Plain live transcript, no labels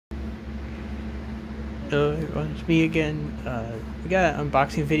It's me again. We got an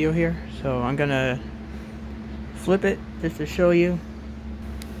unboxing video here, so I'm gonna flip it just to show you.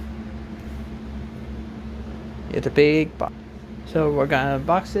 It's a big box. So we're gonna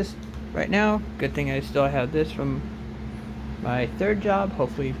unbox this right now. Good thing I still have this from my third job.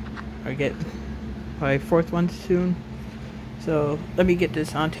 Hopefully I get my fourth one soon. So let me get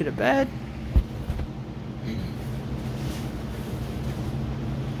this onto the bed.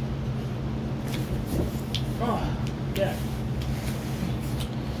 Oh, yeah.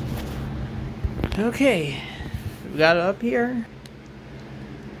 Okay, we got it up here,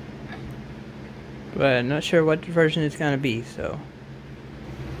 but I'm not sure what version it's gonna be, so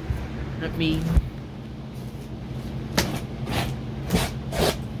let me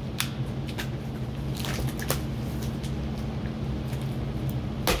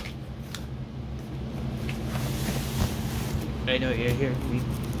I know you're here. We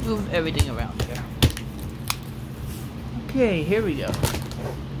move everything around here. Okay, here we go.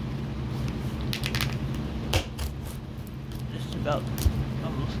 Just about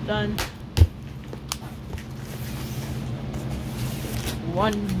almost done.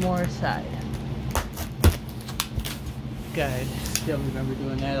 One more side. God, still remember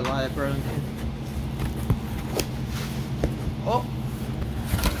doing that a lot at Burlington. Oh!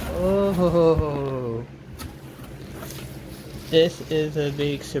 Oh! This is a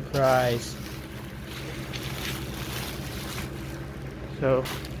big surprise. So,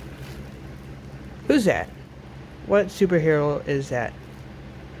 who's that? What superhero is that?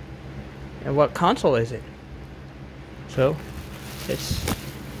 And what console is it? So, let's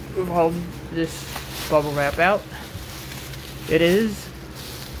move all this bubble wrap out. It is...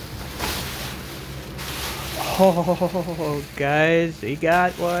 Oh, guys, we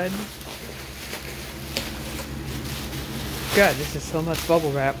got one. God, this is so much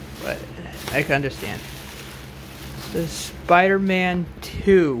bubble wrap, but I can understand. The Spider-Man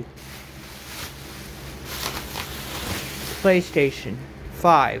 2 PlayStation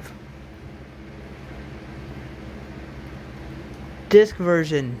 5 disc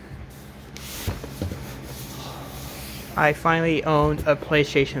version. I finally own a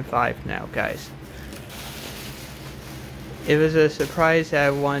PlayStation 5 now, guys. It was a surprise that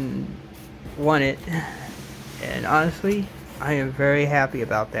I won it, and honestly, I am very happy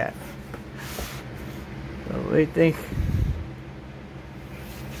about that. So what do you think?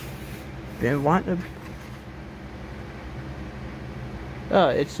 Been wanting to... Oh,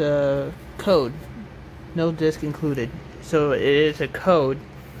 it's a code. No disc included. So it is a code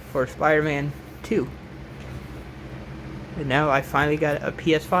for Spider-Man 2. And now I finally got a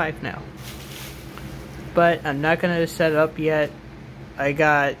PS5 now. But I'm not gonna set it up yet. I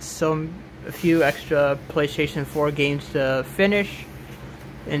got a few extra PlayStation 4 games to finish,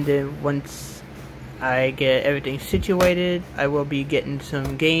 and then once I get everything situated, I will be getting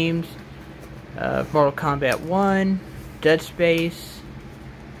some games. Mortal Kombat 1, Dead Space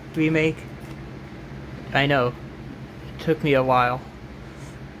remake. I know, it took me a while,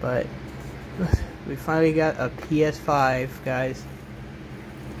 but we finally got a PS5, guys.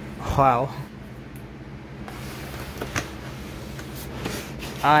 Wow.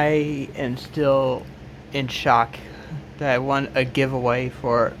 I am still in shock that I won a giveaway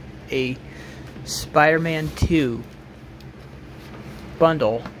for a Spider-Man 2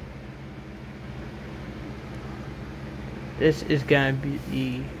 bundle. This is gonna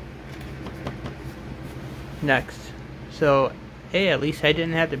be next. So, hey, at least I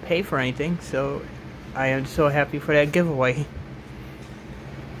didn't have to pay for anything, so I am so happy for that giveaway.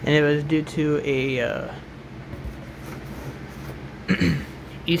 And it was due to a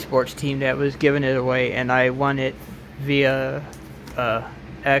esports team that was giving it away, and I won it via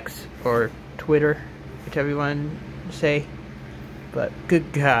X or Twitter, whichever you want to say. But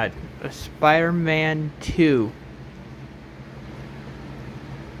good God, a Spider-Man 2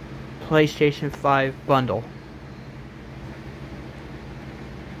 PlayStation 5 bundle.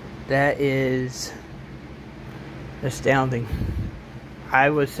 That is astounding. I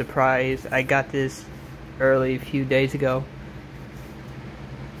was surprised. I got this early, a few days ago.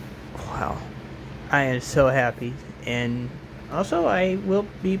 Wow, I am so happy. And also I will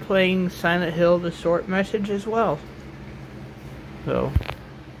be playing Silent Hill the short message as well. So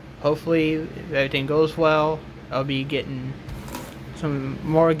hopefully if everything goes well, I'll be getting some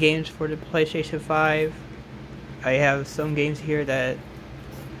more games for the PlayStation 5. I have some games here that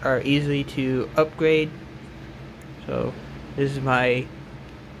are easy to upgrade. So this is my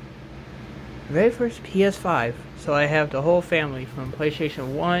very first PS5. So I have the whole family from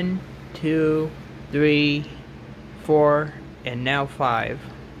PlayStation 1, 2, 3, 4, and now 5.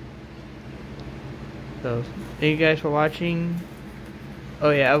 So thank you guys for watching. Oh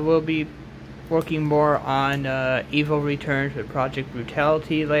yeah, I will be working more on Evil Returns with Project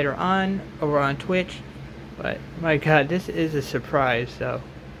Brutality later on over on Twitch. But my god, this is a surprise. So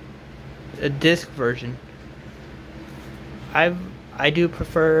a disc version. I do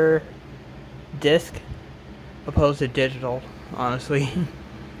prefer disc opposed to digital, honestly.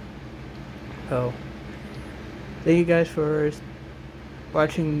 So thank you guys for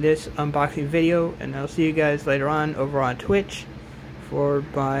watching this unboxing video, and I'll see you guys later on over on Twitch for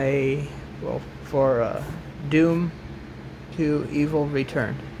my Doom 2 Evil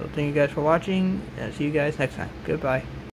Return. So thank you guys for watching, and I'll see you guys next time. Goodbye.